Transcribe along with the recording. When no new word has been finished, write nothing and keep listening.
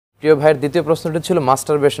প্রিয় ভাইয়ের দ্বিতীয় প্রশ্নটি ছিল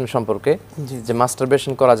মাস্টারবেশন সম্পর্কে, যে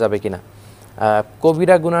মাস্টারবেশন করা যাবে কিনা।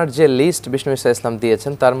 কবিরা গুনার যে লিস্ট বিষ্ণু ইসা ইসলাম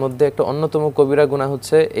দিয়েছেন তার মধ্যে একটা অন্যতম কবিরা গুনাহ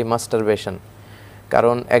হচ্ছে এই মাস্টারবেশন।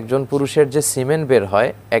 কারণ একজন পুরুষের যে সিমেন বের হয়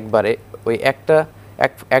একবারে, ওই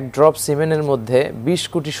এক ড্রপ সিমেনের মধ্যে 20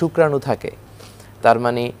 কোটি শুক্রাণু থাকে। তার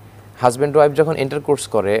মানে হাজব্যান্ড ওয়াইফ যখন ইন্টারকোর্স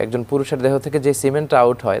করে একজন পুরুষের দেহ থেকে যে সিমেন্টটা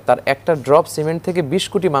আউট হয় তার একটা ড্রপ সিমেন্ট থেকে 20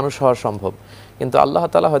 কোটি মানুষ হওয়া সম্ভব। কিন্তু আল্লাহ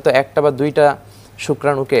তাআলা হয়তো একটা বা দুইটা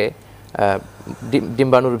শুক্রাণুকে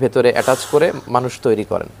ডিম্বাণুর ভেতরে অ্যাটাচ করে মানুষ তৈরি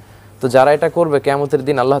করেন। তো যারা এটা করবে কিয়ামতের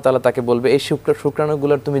দিন আল্লাহ তাআলা তাকে বলবে এই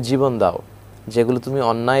শুক্রাণুগুলোর তুমি জীবন দাও, যেগুলো তুমি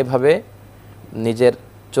অন্যায়ভাবে নিজের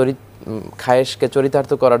খায়েশকে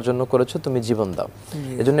চরিতার্থ করার জন্য করেছো, তুমি জীবন দাও।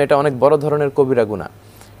 এজন্য এটা অনেক বড় ধরনের কবিরা গুনাহ।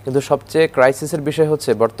 কিন্তু সবচেয়ে ক্রাইসিসের বিষয় হচ্ছে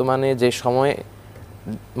বর্তমানে যে সময়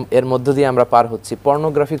এর মধ্য দিয়ে আমরা পার হচ্ছি,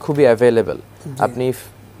 পর্নোগ্রাফি খুবই অ্যাভেলেবেল। আপনি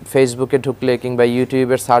ফেসবুকে ঢুকলে কিংবা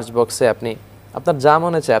ইউটিউবের সার্চ বক্সে আপনি আপনার যা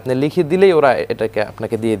মনে চায় আপনি লিখে দিলেই ওরা এটাকে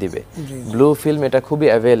আপনাকে দিয়ে দিবে। ব্লু ফিল্ম এটা খুবই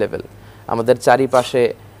অ্যাভেলেবেল। আমাদের চারিপাশে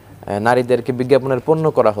নারীদেরকে বিজ্ঞাপনের পণ্য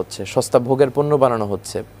করা হচ্ছে, সস্তা ভোগের পণ্য বানানো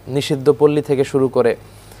হচ্ছে, নিষিদ্ধ পল্লী থেকে শুরু করে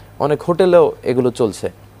অনেক হোটেলেও এগুলো চলছে।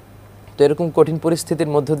 তো এরকম কঠিন পরিস্থিতির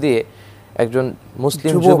মধ্য দিয়ে একজন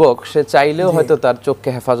মুসলিম যুবক সে চাইলেও হয়তো তার চোখকে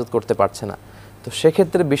হেফাজত করতে পারছে না। তো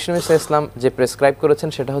সেক্ষেত্রে বিষ্ণু ইসা ইসলাম যে প্রেসক্রাইব করেছেন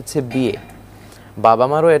সেটা হচ্ছে বিয়ে। বাবা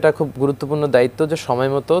মারও এটা খুব গুরুত্বপূর্ণ দায়িত্ব যে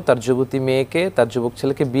সময় মতো তার যুবতী মেয়েকে, তার যুবক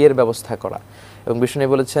ছেলেকে বিয়ের ব্যবস্থা করা। এবং বিষ্ণু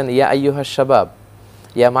বলেছেন ইয়া আইয়ুহাস শাবাব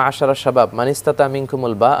ইয়া মাআশারাশ শাবাব মান ইসতাতা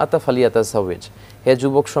মিনকুমুল বাআতা ফালিয়াতাযাওয়াজ, হে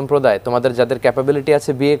যুবক সম্প্রদায়, তোমাদের যাদের ক্যাপাবিলিটি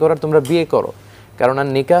আছে বিয়ে করার তোমরা বিয়ে করো। কারণ আর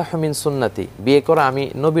নিকাহু মিন সুন্নতি, বিয়ে করা আমি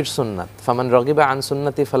নবীর সুন্নাত। ফামান রাগিবা আন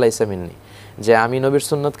সুন্নতি ফালাইসা মিন্নি, যে আমি নবীর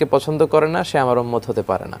সুন্নতকে পছন্দ করে না সে আমার উম্মত হতে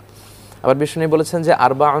পারে না। আবার বিষ্ণু বলেছেন যে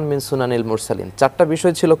আরবাউন মিন সুনানিল মুরসালিন, 4টা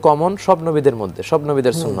বিষয় ছিল কমন সব নবীদের মধ্যে, সব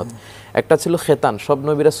নবীদের সুন্নত। একটা ছিল খেতান, সব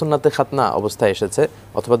নবীরা সুন্নাতে খাতনা অবস্থায় এসেছে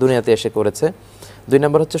অথবা দুনিয়াতে এসে করেছে। 2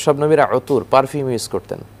 নম্বর হচ্ছে সব নবীরা উতুর পারফিউম ইউজ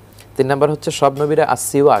করতেন। 3 নম্বর হচ্ছে সব নবীরা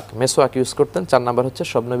আসিওয়াক মেসওয়াক ইউজ করতেন। 4 নম্বর হচ্ছে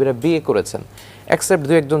সব নবীরা বিয়ে করেছেন, এক্সেপ্ট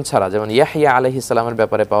 2-1 ছাড়া। যেমন ইয়াহইয়া আলাইহিস সালামের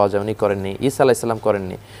ব্যাপারে পাওয়া যায় উনি করেননি, ঈসা আলাইহিস সালাম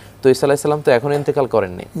করেননি। তো ঈসা আলাইহিস সালাম তো এখন ইন্তেকাল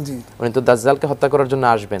করেননি, উনি তো দাজ্জালকে হত্যা করার জন্য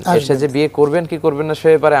আসবেন। এসে যে বিয়ে করবেন কি করবেন না সে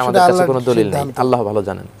ব্যাপারে আমাদের কাছে কোনো দলিল নেই, আল্লাহ ভালো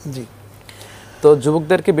জানেন। তো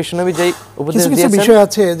যুবকদেরকে বিষ্ণুনবী যেই উপদেশ দিয়েছেন, বিষয়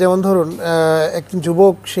আছে যেমন ধরুন একজন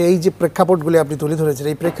যুবক সেই যে প্রেক্ষাপটগুলি আপনি তুলে ধরেছেন,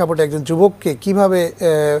 এই প্রেক্ষাপটে একজন যুবককে কিভাবে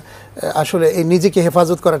আসলে এই নিজেকে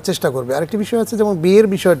হেফাজত করার চেষ্টা করবে। আরেকটি বিষয় আছে যেমন বিয়ের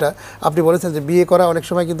বিষয়টা আপনি বলেছেন যে বিয়ে করা অনেক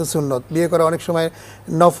সময় কিন্তু সুন্নত, বিয়ে করা অনেক সময়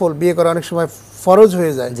নফল, বিয়ে করা অনেক সময় ফরজ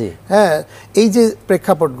হয়ে যায়। হ্যাঁ, এই যে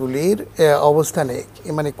প্রেক্ষাপটগুলির অবস্থানে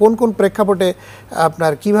মানে কোন কোন প্রেক্ষাপটে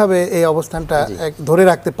আপনার কিভাবে এই অবস্থানটা ধরে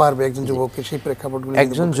রাখতে পারবে একজন যুবককে সেই প্রেক্ষাপটগুলি?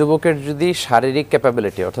 একজন যুবকের যদি শারীরিক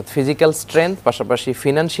ক্যাপাবিলিটি অর্থাৎ ফিজিক্যাল স্ট্রেংথ পাশাপাশি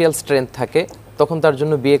ফিনান্সিয়াল স্ট্রেংথ থাকে তখন তার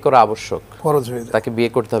জন্য বিয়ে করা আবশ্যক, ফরজ হয়ে যায়, তাকে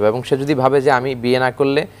বিয়ে করতে হবে। এবং সে যদি ভাবে যে আমি বিয়ে না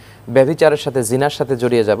করলে ব্যভিচারের সাথে জিনার সাথে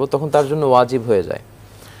জড়িয়ে যাব তখন তার জন্য ওয়াজিব হয়ে যায়।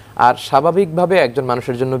 আর স্বাভাবিকভাবে একজন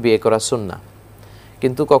মানুষের জন্য বিয়ে করা সুন্নাহ।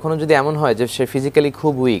 কিন্তু কখনো যদি এমন হয় যে সে ফিজিক্যালি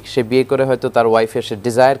খুব উইক, সে বিয়ে করে হয়তো তার ওয়াইফের সে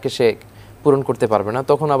ডিজায়ারকে সে পূরণ করতে পারবে না,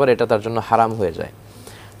 তখন আবার এটা তার জন্য হারাম হয়ে যায়।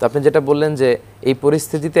 তো আপনি যেটা বললেন যে এই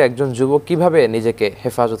পরিস্থিতিতে একজন যুবক কিভাবে নিজেকে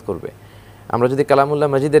হেফাজত করবে, আমরা যদি কালামুল্লাহ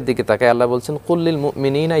মাজিদের দিকে তাকাই, আল্লাহ বলছেন কুল্লিল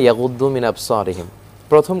মুমিনিনা ইয়াগুদ্দু মিন আবসারিহিম।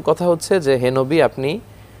 প্রথম কথা হচ্ছে যে হে নবী আপনি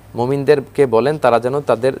মুমিনদেরকে বলেন তারা যেন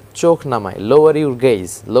তাদের চোখ নামায়, lower your gauge,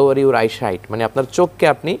 lower your eyesight, মানে আপনার চোখকে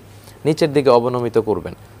আপনি নিচের দিকে অবনমিত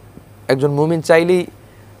করবেন। একজন মুমিন চাইলেই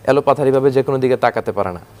এলোপাথারিভাবে যে কোনো দিকে তাকাতে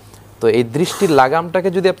পারে না। তো এই দৃষ্টির লাগামটাকে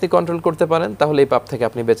যদি আপনি কন্ট্রোল করতে পারেন তাহলে এই পাপ থেকে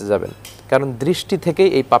আপনি বেঁচে যাবেন, কারণ দৃষ্টি থেকেই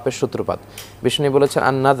এই পাপের সূত্রপাত। বিষ্ণু বলেছেন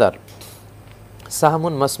আন-নাযার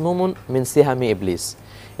সাহামুন মাসমুমুন মিন সিহামি ইবলিস,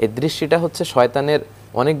 এই দৃষ্টিটা হচ্ছে শয়তানের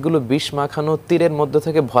অনেকগুলো বিষ মাখানো তীরের মধ্য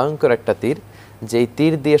থেকে ভয়ঙ্কর একটা তীর, যেই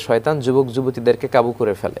তীর দিয়ে শয়তান যুবক যুবতীদেরকে কাবু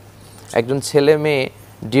করে ফেলে। একজন ছেলে মেয়ে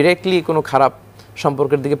ডিরেক্টলি কোনো খারাপ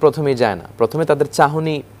সম্পর্কের দিকে প্রথমেই যায় না, প্রথমে তাদের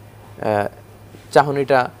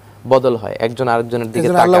চাহনিটা বদল হয়, একজন আরেকজনের দিকে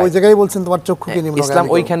তাকায়। আল্লাহ ওই জায়গায় বলছেন তোমার চক্ষুকে নিম্ন, ইসলাম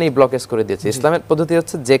ওইখানেই ব্লকেজ করে দিয়েছে। ইসলামের পদ্ধতি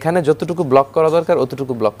হচ্ছে যেখানে যতটুকু ব্লক করা দরকার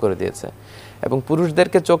অতটুকু ব্লক করে দিয়েছে। এবং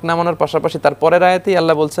পুরুষদেরকে চোখ নামানোর পাশাপাশি তার পরের আয়াতেই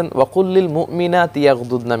আল্লাহ বলছেন ওয়াকুল্লিল মুমিনাতি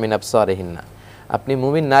ইয়াগদুদনা মিন আবসারিহিন্না, আপনি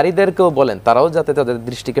মুমিন নারীদেরকেও বলেন তারাও যাতে তাদের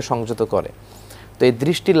দৃষ্টিকে সংযত করে। তো এই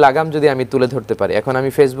দৃষ্টির লাগাম যদি আমি তুলে ধরতে পারি, এখন আমি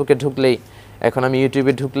ফেসবুকে ঢুকলেই, এখন আমি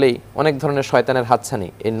ইউটিউবে ঢুকলেই অনেক ধরনের শয়তানের হাতছানি,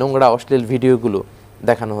 এই নোংরা অশ্লীল ভিডিওগুলো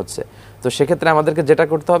দেখানো হচ্ছে। তো সেক্ষেত্রে আমাদেরকে যেটা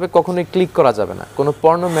করতে হবে, কখনোই ক্লিক করা যাবে না কোনো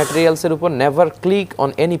পর্নো ম্যাটেরিয়ালসের উপর। Never click on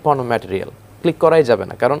any porno material, click করাই যাবে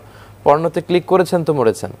না, কারণ পর্নোতে ক্লিক করেছেন তো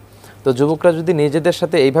মরেছেন। তো যুবকরা যদি নিজেদের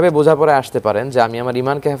সাথে এইভাবে বোঝাপড়ায় আসতে পারেন যে আমি আমার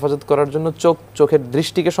ইমানকে হেফাজত করার জন্য চোখের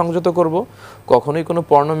দৃষ্টিকে সংযত করব, কখনোই কোনো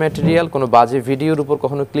পর্ন ম্যাটেরিয়াল, কোনো বাজে ভিডিওর উপর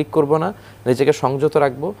কখনো ক্লিক করব না, নিজেকে সংযত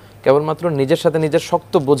রাখবো, কেবলমাত্র নিজের সাথে নিজের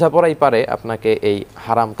শক্ত বোঝাপড়াই পারে আপনাকে এই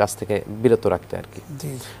হারাম কাজ থেকে বিরত রাখতে আর কি।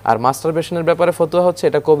 আর মাস্টারবেশনের ব্যাপারে ফতোয়া হচ্ছে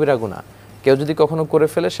এটা কবিরা গুনাহ, কেউ যদি কখনো করে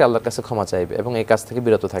ফেলে সে আল্লাহর কাছে ক্ষমা চাইবে এবং এই কাজ থেকে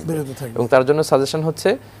বিরত থাকবে। এবং তার জন্য সাজেশন হচ্ছে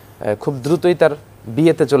খুব দ্রুতই তার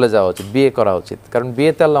বিয়েতে চলে যাওয়া উচিত, বিয়ে করা উচিত, কারণ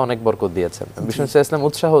বিয়েতে আল্লাহ অনেক বরকত দিয়েছেন, বিষ্ণু ইসলাম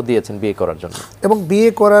উৎসাহ দিয়েছেন বিয়ে করার জন্য। এবং বিয়ে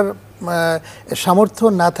করার সামর্থ্য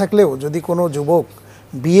না থাকলেও যদি কোনো যুবক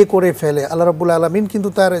বিয়ে করে ফেলে, আল্লাহ রাব্বুল আলামিন কিন্তু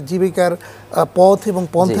তার জীবিকার পথ এবং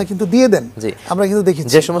পন্থা কিন্তু দিয়ে দেন। আমরা কিন্তু দেখি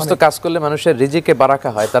যে সমস্ত কাজ করলে মানুষের রিজিকে বারাকা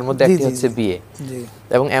হয় তার মধ্যে একটি হচ্ছে বিয়ে।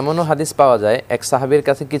 এবং এমনও হাদিস পাওয়া যায়, এক সাহাবীর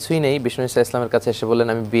কাছে কিছুই নেই, বিষ্ণু ইসলামের কাছে এসে বললেন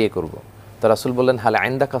আমি বিয়ে করব। তো রাসূল বললেন হালে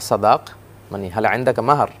আইন্দাকা সাদাক, মানে হালে আইন্দাকা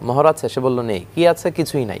মাহার, মোহর আছে? সে বলল নেই। কি আছে?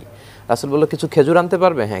 কিছুই নাই। রাসূল বলল কিছু খেজুর আনতে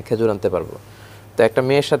পারবে? হ্যাঁ, খেজুর আনতে পারবো। তো একটা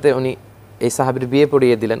মেয়ের সাথে উনি এই সাহাবীর বিয়ে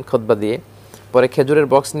পড়িয়ে দিলেন খুতবা দিয়ে। পরে খেজুরের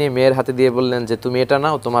বক্স নিয়ে মেয়ের হাতে দিয়ে বললেন যে তুমি এটা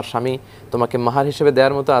নাও, তোমার স্বামী তোমাকে মাহার হিসেবে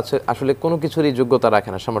দেওয়ার মতো আসলে কোনো কিছুরই যোগ্যতা রাখে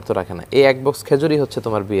না, সামর্থ্য রাখে না, এই এক বক্স খেজুরই হচ্ছে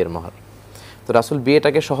তোমার বিয়ের মাহার। তো রাসূল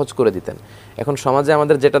বিয়েটাকে সহজ করে দিতেন। এখন সমাজে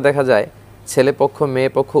আমাদের যেটা দেখা যায়, ছেলে পক্ষ মেয়ে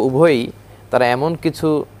পক্ষ উভয়ই তারা এমন কিছু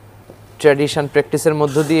ট্র্যাডিশন প্র্যাকটিসের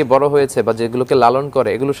মধ্য দিয়ে বড় হয়েছে বা যেগুলোকে লালন করে,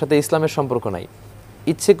 এগুলোর সাথে ইসলামের সম্পর্ক নাই।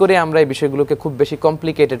 ইচ্ছে করে আমরা এই বিষয়গুলোকে খুব বেশি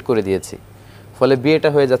কমপ্লিকেটেড করে দিয়েছি, ফলে বিয়েটা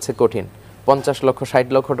হয়ে যাচ্ছে কঠিন। 50 লক্ষ 60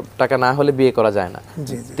 লক্ষ টাকা না হলে বিয়ে করা যায় না,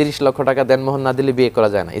 30 লক্ষ টাকা দেনমোহর না দিলে বিয়ে করা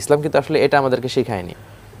যায় না। ইসলাম কিন্তু আসলে এটা আমাদেরকে শেখায়নি।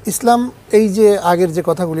 ইসলাম এই যে আগের যে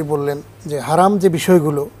কথাগুলি বললেন যে হারাম যে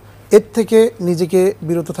বিষয়গুলো, এর থেকে নিজেকে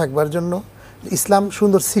বিরত থাকবার জন্য ইসলাম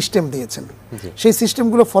সুন্দর সিস্টেম দিয়েছেন। সেই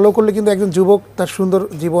সিস্টেমগুলো ফলো করলে কিন্তু একজন যুবক তার সুন্দর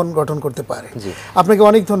জীবন গঠন করতে পারে। আপনাকে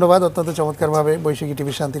অনেক ধন্যবাদ, অত্যন্ত চমৎকারভাবে বৈশাখী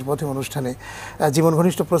টিভির শান্তির পথে অনুষ্ঠানে জীবন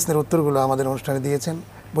ঘনিষ্ঠ প্রশ্নের উত্তরগুলো আমাদের অনুষ্ঠানে দিয়েছেন।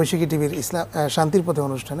 বৈশাখী টিভির শান্তির পথে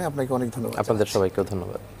অনুষ্ঠানে আপনাকে অনেক ধন্যবাদ। আপনাদের সবাইকেও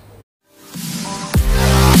ধন্যবাদ।